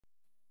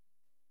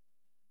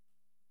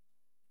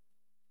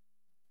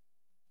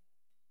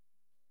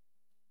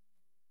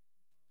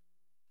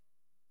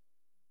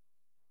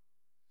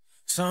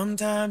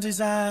Sometimes his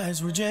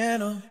eyes were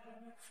gentle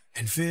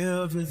and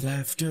filled with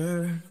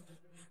laughter,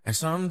 and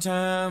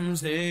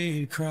sometimes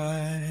they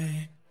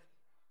cried.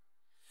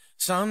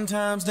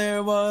 Sometimes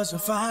there was a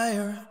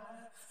fire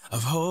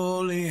of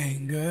holy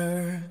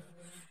anger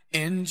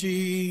in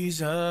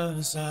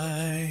Jesus'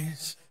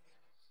 eyes.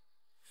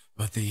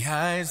 But the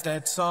eyes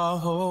that saw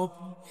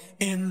hope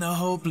in the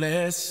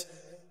hopeless,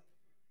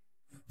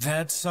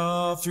 that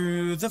saw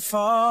through the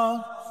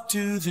fall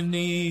to the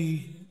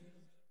need,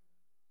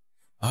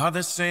 are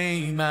the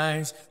same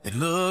eyes that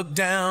look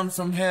down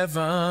from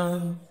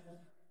heaven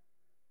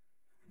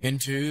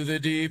into the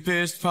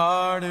deepest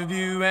part of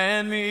you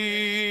and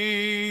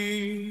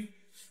me.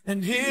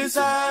 And his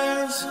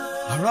eyes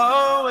are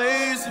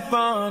always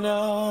upon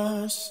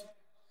us.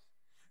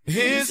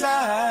 His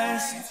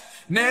eyes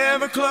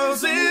never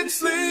close in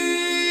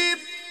sleep.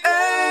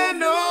 And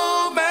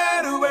no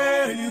matter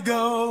where you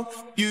go,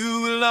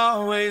 you will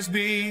always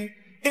be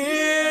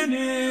in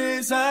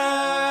his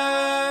eyes.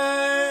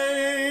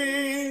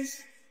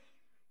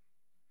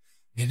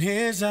 In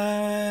his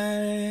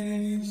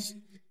eyes.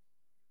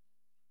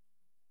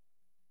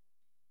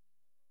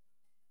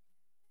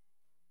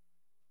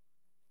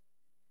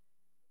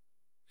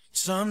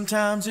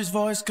 Sometimes his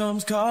voice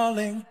comes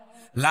calling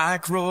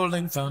like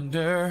rolling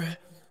thunder,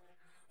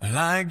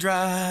 like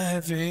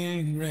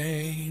driving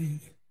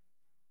rain.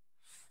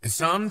 And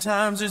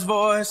sometimes his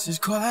voice is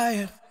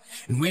quiet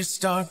and we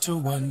start to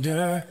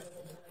wonder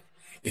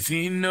if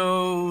he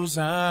knows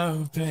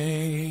our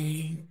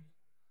pain.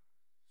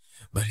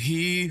 But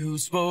he who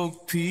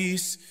spoke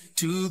peace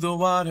to the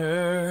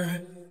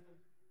water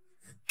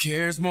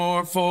cares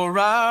more for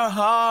our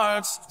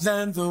hearts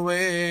than the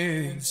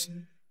waves.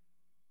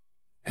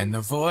 And the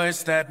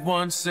voice that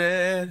once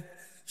said,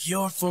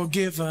 "You're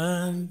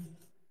forgiven,"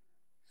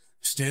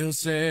 still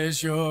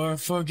says you're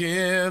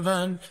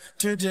forgiven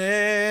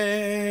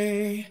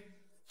today.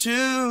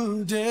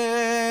 Today.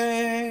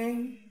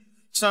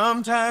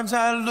 Sometimes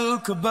I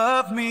look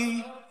above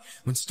me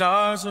when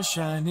stars are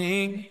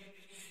shining,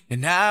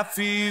 and I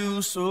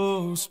feel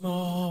so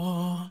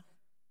small.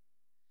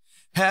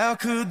 How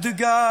could the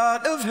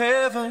God of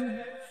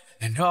heaven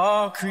and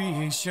all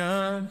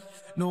creation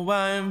know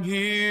I'm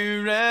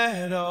here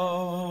at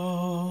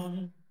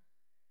all?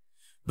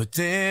 But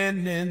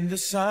then in the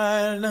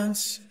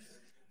silence,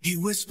 he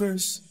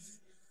whispers,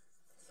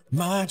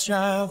 "My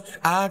child,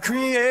 I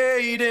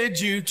created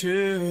you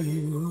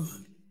too.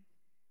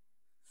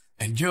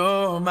 And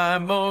you're my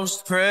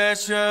most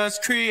precious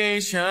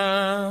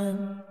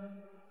creation.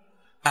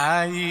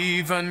 I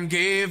even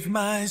gave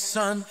my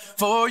son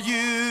for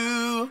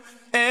you."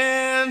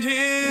 And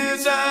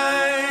his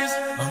eyes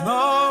are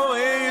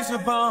always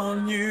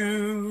upon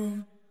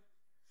you.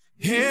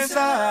 His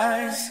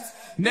eyes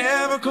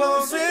never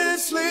close in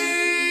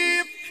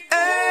sleep.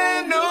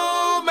 And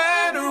no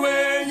matter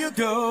where you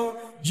go,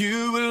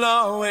 you will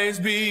always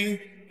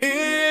be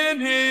in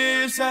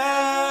his eyes.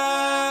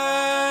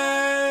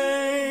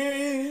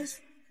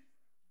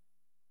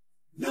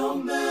 No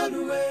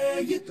matter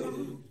where you go,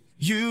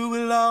 you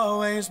will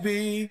always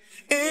be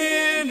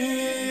in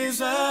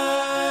his eyes.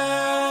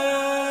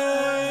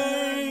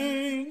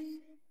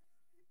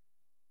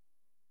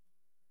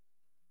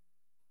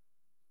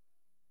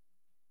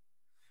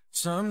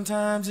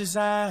 Sometimes his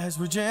eyes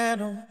were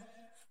gentle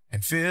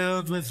and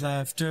filled with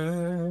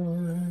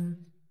laughter.